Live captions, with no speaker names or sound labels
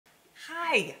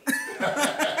Hi.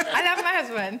 I love my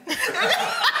husband.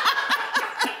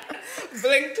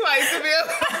 Blink twice to be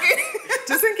okay.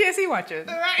 Just in case he watches.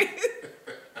 Right.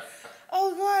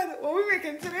 Oh God, what are we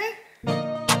making today?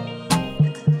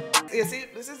 You see,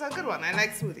 this is a good one. I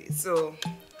like smoothies. So,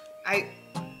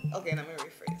 okay, let me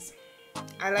rephrase.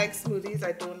 I like smoothies.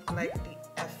 I don't like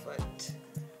the effort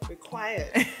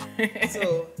required.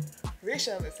 So,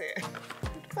 Rachel is here.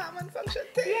 Farm and function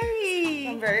thing. Yay!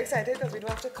 I'm very excited because we don't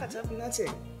have to cut up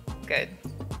nothing. Good.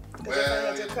 Because if I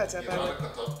had to cut up, you don't have to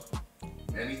cut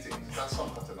up anything. That's some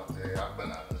cutting up there. You have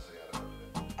bananas, so you have to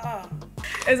cut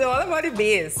it. It's all about the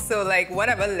base. So like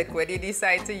whatever liquid you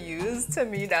decide to use, to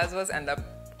me that's what's end up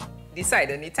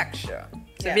deciding the texture.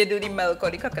 So if you do the milk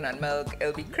or the coconut milk,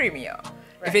 it'll be creamier.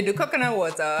 Right. If you do coconut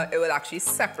water, it will actually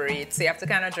separate. So you have to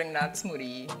kind of drink that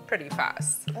smoothie pretty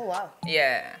fast. Oh wow.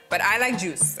 Yeah, but I like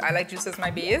juice. I like juice as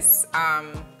my base.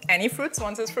 Any fruits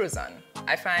once it's frozen.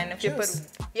 I find if you put,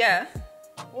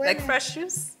 like fresh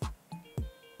juice.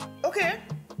 Okay.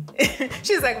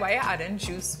 She's like, why are you adding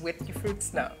juice with your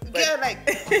fruits now? But yeah, like,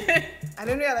 I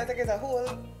didn't realize like it's a whole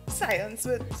science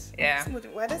with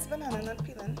smoothie. Why does banana not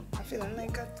peeling? I'm feeling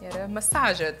like a... Yeah, they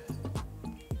massage it.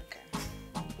 Okay.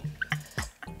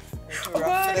 Oh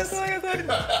God, it's so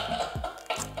good.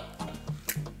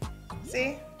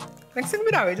 See? Next thing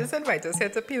we just invite us here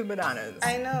to peel bananas.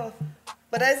 I know.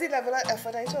 But that's the level of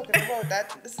effort I'm talking about.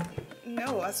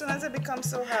 No, as soon as it becomes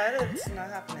so hard, it's not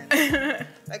happening.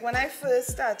 Like when I first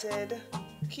started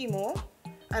chemo,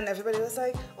 and everybody was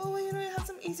like, oh, well, you know, you have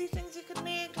some easy things you could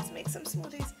make. Just make some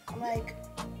smoothies. I'm like,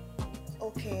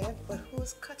 okay, but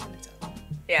who's cutting it up?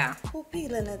 Yeah. Who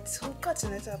peeling it? Who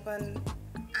cutting it up? And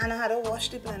I had to wash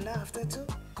the blender after too.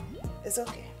 It's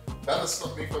okay. That has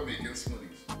stopped me from making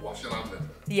smoothies. Washing and blender.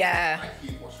 Yeah. I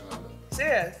hate washing and blender.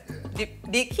 Serious? Yeah.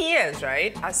 The key is,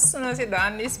 right, as soon as you're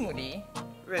done the smoothie,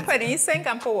 put it in the sink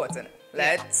and pour water in it.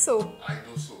 Let soap. I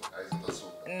do soap. I do soap.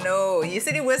 No, you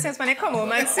see the worst things when they come home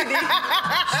and see the...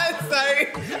 Sorry,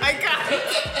 I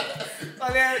can't.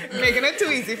 Well, they're making it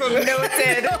too easy for me.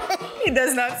 Noted. He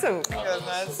does not soak. He does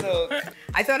not soak.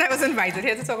 I thought I was invited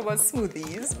here to talk about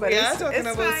smoothies, but yeah, talking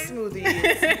about fine.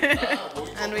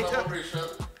 Smoothies. And we talk Rachel.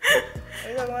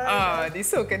 Oh, the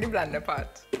soak and the blender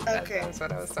part. Okay. That's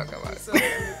what I was talking about.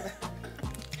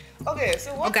 Okay,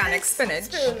 so what organic is spinach?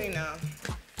 spirulina?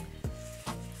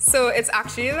 So it's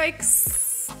actually like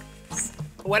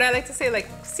what I like to say, like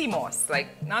sea moss,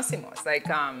 like not sea moss, like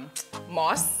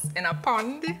moss in a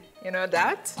pond. You know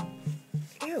that?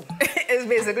 Ew. It's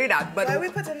basically that. But why are we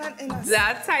putting that in a...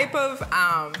 That type of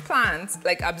plant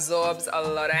like absorbs a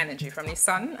lot of energy from the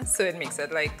sun, so it makes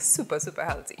it like super, super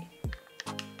healthy.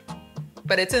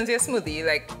 But it turns your smoothie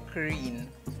like green,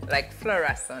 like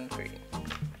fluorescent green.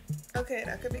 Okay,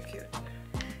 that could be cute.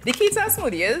 The key to a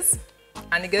smoothie is,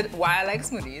 and why I like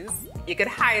smoothies, you could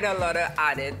hide a lot of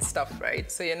added stuff,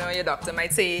 right? So you know your doctor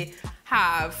might say,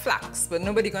 have flax, but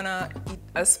nobody gonna eat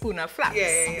a spoon of flax.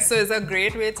 Yeah. So it's a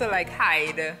great way to like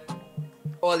hide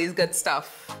all these good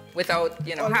stuff without,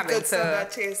 you know, all having good to... stuff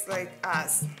that tastes like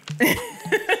ass.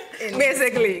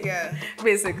 Basically, yeah.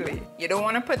 Basically, you don't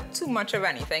want to put too much of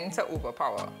anything to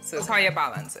overpower. So it's how you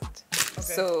balance it. Okay.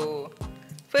 So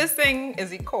first thing is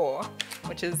the core,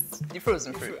 which is the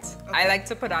frozen fruit. Okay. I like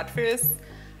to put that first.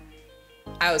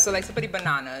 I also like to put the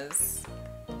bananas.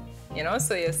 You know,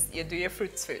 so you do your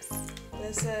fruits first.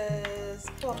 This is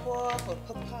pawpaw or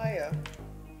papaya.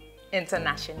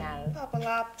 International.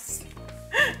 Papalaps.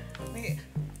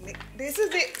 This is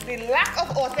the lack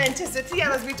of authenticity I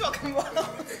was talking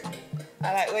about.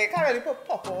 I like, well, you can't really put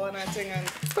pawpaw on that thing. And...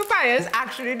 Papaya is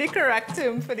actually the correct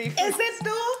term for the fruit. Is it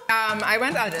though? I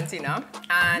went to Argentina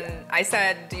and I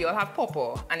said, do you all have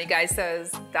pawpaw? And the guy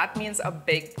says, that means a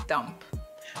big dump.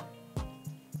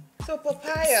 So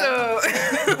papaya. So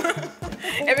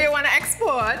if you want to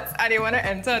export and you want to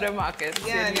enter the market,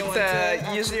 yeah, you need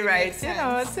to use the right, you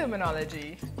know,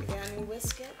 terminology. You got any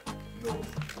whisk it?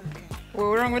 Okay.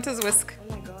 What's wrong with his whisk?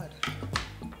 Oh my God.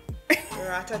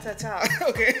 Rat-a-ta-ta.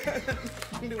 Okay.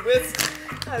 The whisk.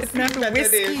 It's not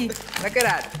whiskey. Look at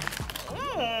that.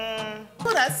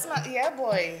 Oh, that's smart. Yeah,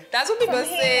 boy. That's what people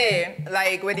say.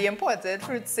 Like with the imported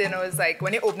fruits, you know, it's like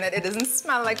when you open it, it doesn't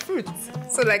smell like fruit.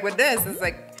 So like with this, it's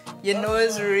like, you know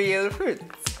it's real fruit.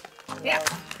 Yeah.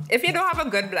 If you don't have a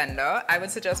good blender, I would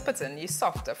suggest putting the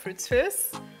softer fruits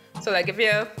first. So like if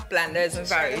your blender isn't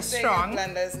very strong,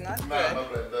 blender is not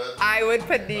good. I would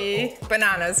put the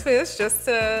bananas first just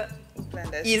to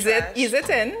ease it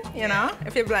in, you know,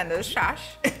 if your blender is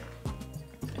trash.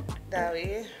 That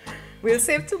way. We'll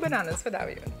save 2 bananas for that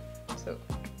way.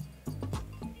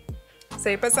 So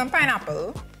you put some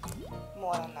pineapple.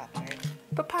 More than that, right?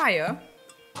 Papaya.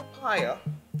 papaya.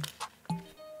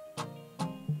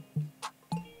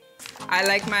 I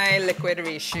like my liquid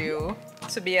ratio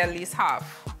to be at least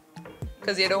half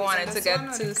because you don't want it to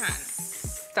get too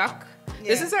stuck. Yeah.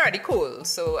 This is already cold,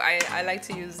 so I like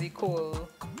to use the cold.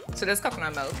 So there's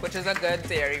coconut milk, which is a good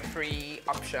dairy-free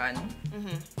option.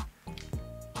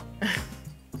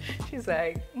 She's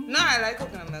like, no, I like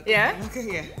coconut milk. Yeah? Okay,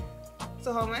 yeah.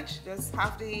 So how much? Just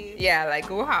half the... Yeah, like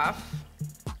go half.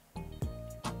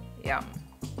 Yeah.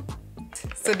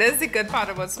 So this is the good part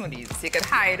about smoothies. You can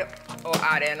hide or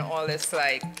add in all this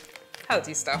like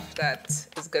healthy stuff that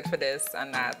is good for this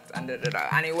and that and da-da-da.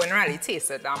 And you wouldn't really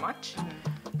taste it that much.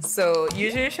 So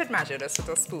usually you should measure this with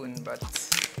a spoon, but...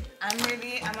 I'm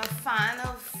a fan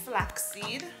of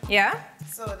flaxseed. Yeah?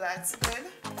 So that's good.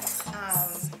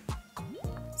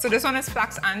 So this one is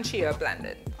flax and chia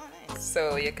blended. Oh, nice.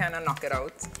 So you kind of knock it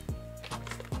out.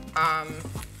 I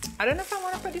don't know if I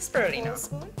want to put the spirulina.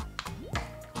 Spoon?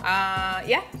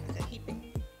 Yeah. Like a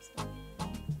heaping spoon.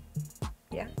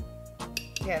 Yeah.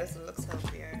 Yeah, this looks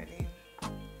healthy already.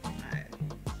 Alright.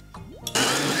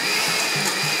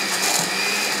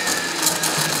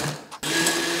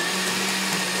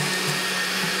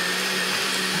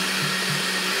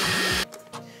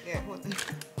 Yeah, hold on.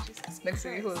 Make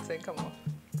sure the whole thing come off.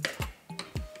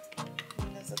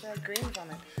 There's a bit green from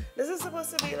it. This is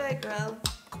supposed to be like, well,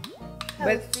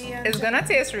 But healthy and it's gonna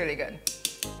taste really good.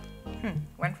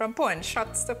 Went from pouring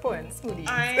shots to pouring smoothies.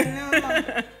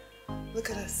 I know. Look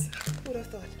at us. Who'd have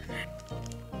thought?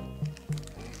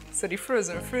 So the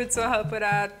frozen fruits will help with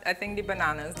that. I think the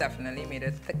bananas definitely made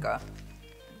it thicker.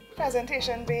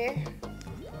 Presentation, babe.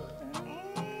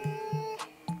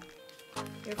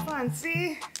 You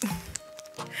fancy?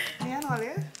 Yeah, and all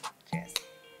you. Cheers.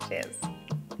 Cheers.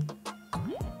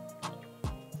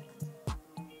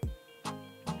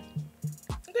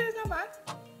 Okay, it's not bad.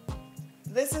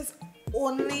 This is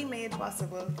only made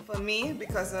possible for me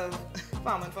because of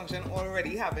Farm and Function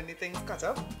already having the things cut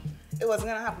up. It wasn't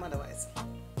gonna happen otherwise.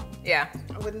 Yeah.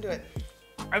 I wouldn't do it.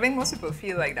 I think most people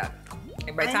feel like that.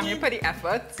 Like by the time you put the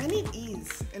effort. I need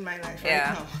ease in my life Yeah.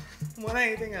 right now. More than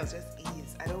anything else, just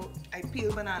ease. I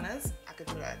peel bananas, I could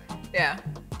do that. Yeah.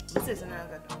 This isn't real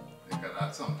good. You can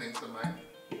add something to mine.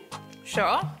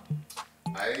 Sure.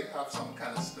 I have some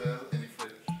canister in the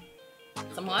fridge.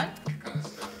 Some what?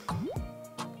 Canister.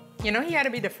 You know he had to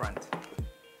be different.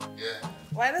 Yeah.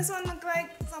 Why does one look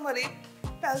like somebody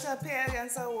pelt a pear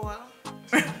against a wall?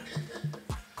 Well,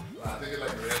 I think it's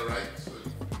like real right, so the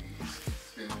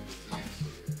skin goes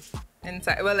in, so yeah.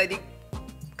 Inside, well, like the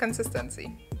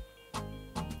consistency.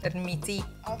 That meaty.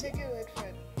 I'll take your word for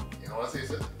it. You know what I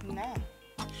say? No,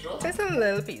 Sure. Just a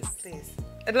little piece. please.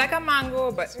 It's like a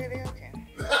mango, but It's really okay.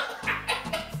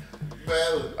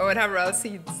 Well, it would have raw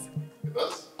seeds. it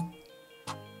does.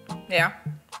 Yeah.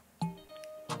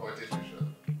 How it tastes, sure.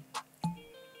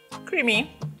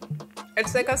 Creamy.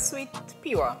 It's like a sweet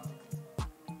pure. I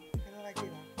don't like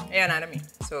people. Yeah, not me.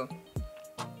 So,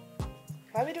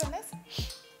 Why are we doing this?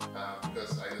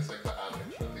 Because I just like to add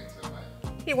extra things in mine.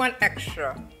 he want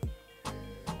extra.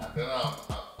 And then I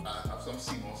have some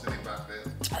sea moss in the back there.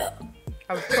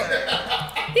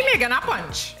 He making a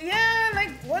punch. Yeah,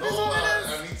 like what is all of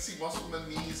this? I need sea moss for my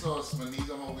knees or my knees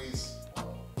on my waist.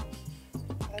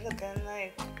 I'm looking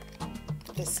like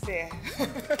despair.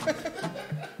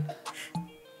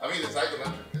 I mean, it's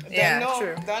psychometric. Yeah, Don't know,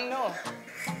 true. Don't know.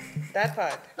 That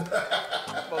part.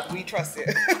 But we trust you.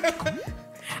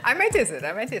 I might taste it.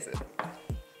 I might taste it.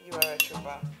 You are a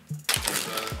trooper. It's a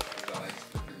nice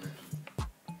looking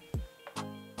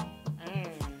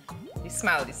mix. The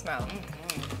smell, the smell.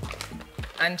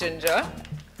 And ginger.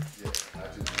 Yeah,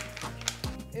 actually.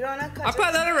 You don't want to I cut put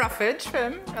a little roughage for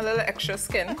him, a little extra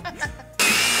skin.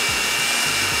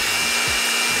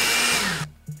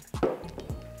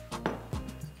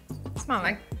 Smell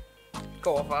like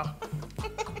guava.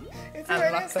 It's and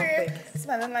already lots of say things.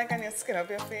 smelling like on your skin up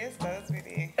your face. That's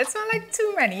really. It smells like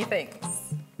too many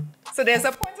things. So there's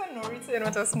a point of no return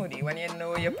with a smoothie when you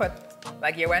know you put,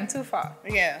 like you went too far.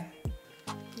 Yeah.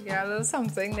 You got a little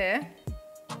something there.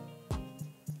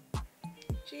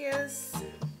 Cheers.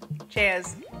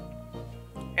 Cheers.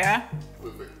 Yeah?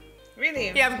 Perfect. Really?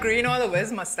 You have green all over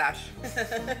his mustache.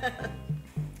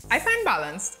 I find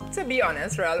balanced, to be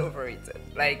honest, real overrated.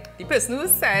 Like the person who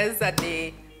says that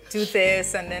they do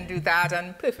this and then do that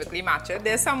and perfectly match it,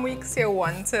 there's some weeks you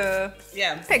want to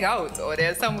pig out, or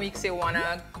there's some weeks you want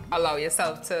to allow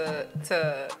yourself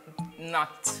to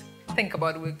not think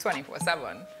about work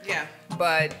 24/7. Yeah.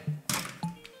 But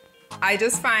I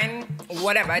just find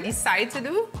whatever I decide to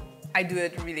do, I do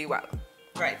it really well.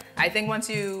 Right. I think once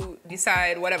you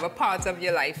decide whatever parts of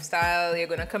your lifestyle you're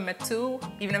gonna commit to,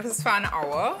 even if it's for an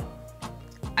hour,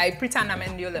 I pretend I'm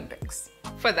in the Olympics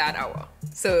for that hour.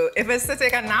 So if it's to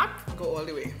take a nap, Go all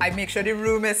the way. I make sure the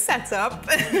room is set up.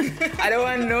 I don't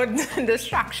want no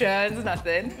distractions,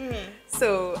 nothing.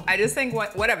 So I just think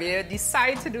whatever you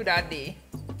decide to do that day,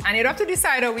 and you don't have to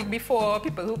decide a week before.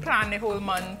 People who plan the whole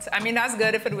month, I mean, that's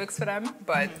good if it works for them,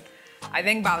 but I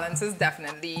think balance is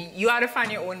definitely, you have to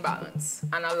find your own balance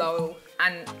and allow,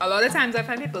 and a lot of times I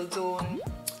find people don't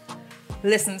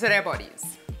listen to their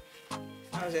bodies.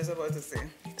 I was just about to say.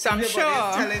 So I'm If sure. your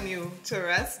body is telling you to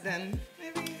rest, then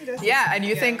maybe that's Yeah, and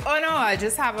you think, oh no, I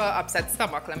just have an upset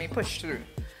stomach, let me push through.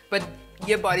 But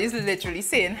your body's literally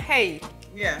saying, hey,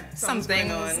 yeah, something's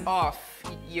going on. off.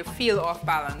 You feel off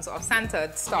balance, off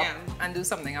centered, stop Yeah. and do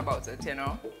something about it, you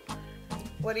know?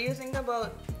 What do you think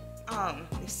about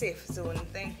the safe zone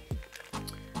thing?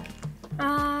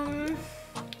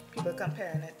 People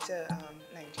comparing it to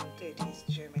 1930s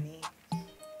Germany.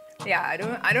 Yeah,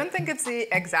 I don't think it's the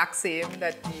exact same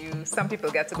that some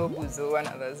people get to go boozle and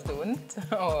others don't.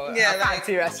 Or Yeah, a like-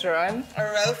 fancy restaurant. A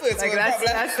real food Like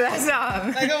that's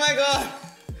like, oh my god,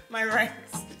 my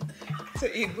rights to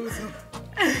eat boozle.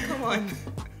 Come on.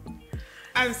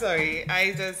 I'm sorry.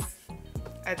 I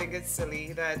think it's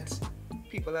silly that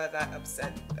people are that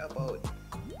upset about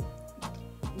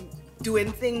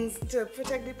doing things to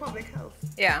protect the public health.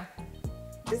 Yeah.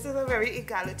 This is a very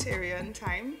egalitarian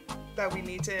time that we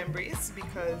need to embrace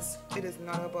because it is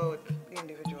not about the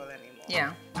individual anymore.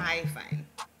 Yeah. I find.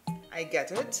 I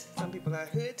get it. Some people are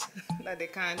hurt that they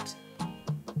can't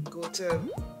go to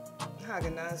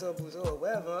Häagen-Dazs or Boozer or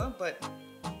wherever, but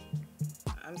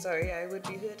I'm sorry, I would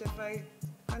be hurt if I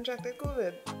contracted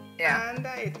COVID and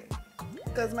died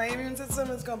because my immune system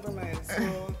is compromised.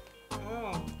 So,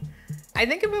 I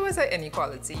think if it was an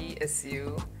inequality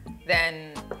issue,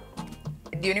 then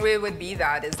the only way it would be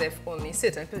that is if only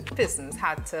certain persons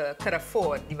could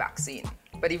afford the vaccine.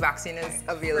 But the vaccine is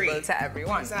available Free. to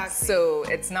everyone. Exactly. So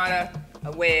it's not a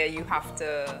where you have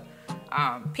to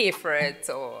pay for it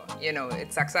or,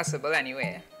 it's accessible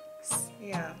anyway.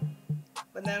 yeah.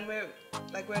 But then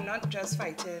we're not just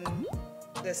fighting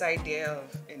this idea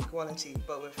of inequality,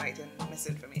 but we're fighting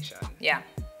misinformation. Yeah,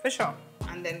 for sure.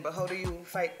 And then, but how do you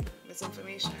fight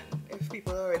misinformation if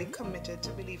people are already committed to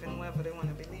believing whatever they want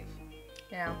to believe?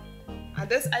 Yeah. I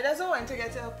just don't want to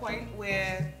get to a point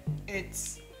where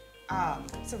it's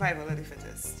survival of the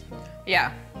fittest.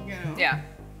 Yeah. You know? Yeah.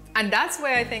 And that's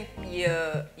where I think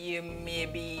it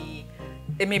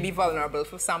may be vulnerable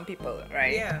for some people,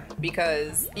 right? Yeah.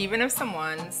 Because even if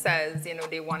someone says,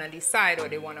 they want to decide or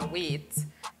they want to wait,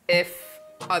 if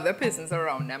other persons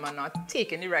around them are not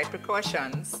taking the right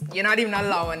precautions, you're not even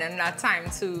allowing them that time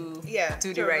to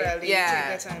do the right. Really take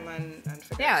their time and figure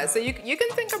it Yeah, out. so you can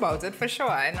think about it for sure.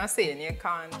 I'm not saying you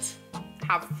can't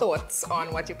have thoughts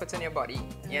on what you put in your body,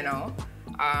 you know.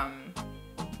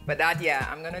 But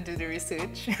I'm gonna do the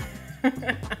research. Like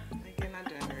you're not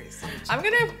doing the research.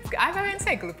 I have an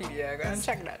encyclopedia. I'm gonna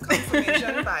check that.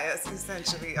 Confirmation bias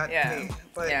essentially at play.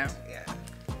 But yeah.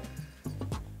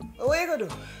 But what are you gonna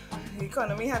do? The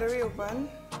economy had to reopen.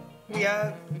 We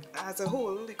are, as a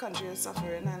whole, the country is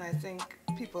suffering, and I think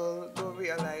people don't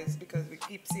realize because we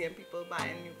keep seeing people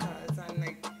buying new cars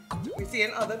and we're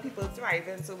seeing other people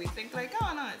thriving, so we think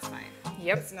oh no, it's fine.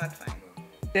 Yep. It's not fine.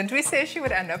 Didn't we say she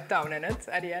would end up down in it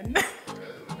at the end?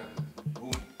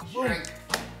 Boom. Strength.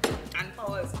 And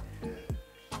powers.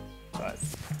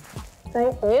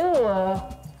 Thank you.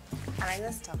 I like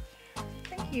this stuff.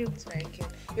 Thank you. It's very cute.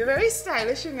 You're very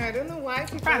stylish, I don't know why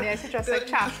people... Apparently I used to dress like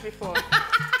trash before.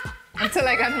 Until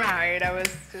I got married, I was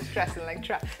just dressing like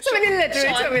trash. Somebody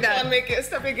literally told me that. Sean make it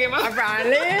step your game up.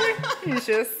 Apparently, he's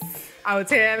just out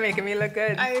here making me look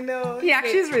good. I know. He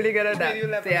actually is really good at that. You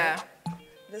level Yeah. up.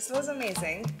 This was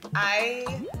amazing. I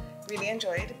really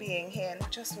enjoyed being here,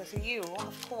 not just with you,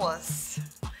 of course,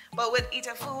 but with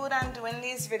eatahfood and doing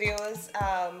these videos.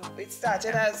 It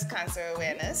started as cancer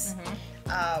awareness,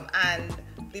 and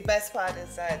the best part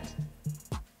is that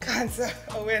cancer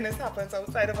awareness happens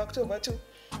outside of October too.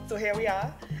 So here we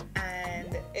are,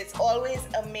 and it's always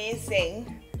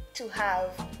amazing to have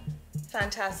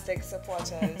fantastic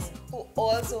supporters who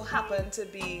also happen to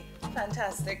be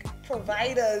fantastic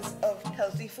providers of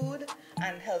healthy food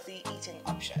and healthy eating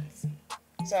options.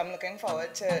 So I'm looking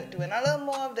forward to doing a little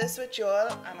more of this with y'all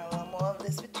and a little more of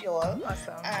this with y'all.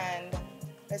 Awesome. And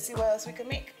let's see what else we can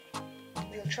make.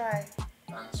 We'll try.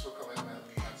 Thanks for coming, man.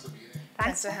 Thanks for being here.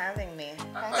 Thanks for having me.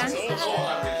 Thanks for Rachel.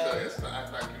 Yes,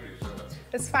 thank you, Rachel.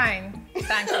 It's fine.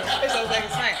 Thank you. It sounds like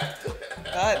it's fine.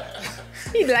 God.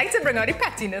 He'd like to bring out the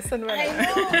pettiness and I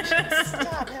whatever. know. We should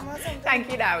stab him or something.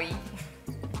 Thank you, Dawi.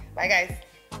 Bye, guys.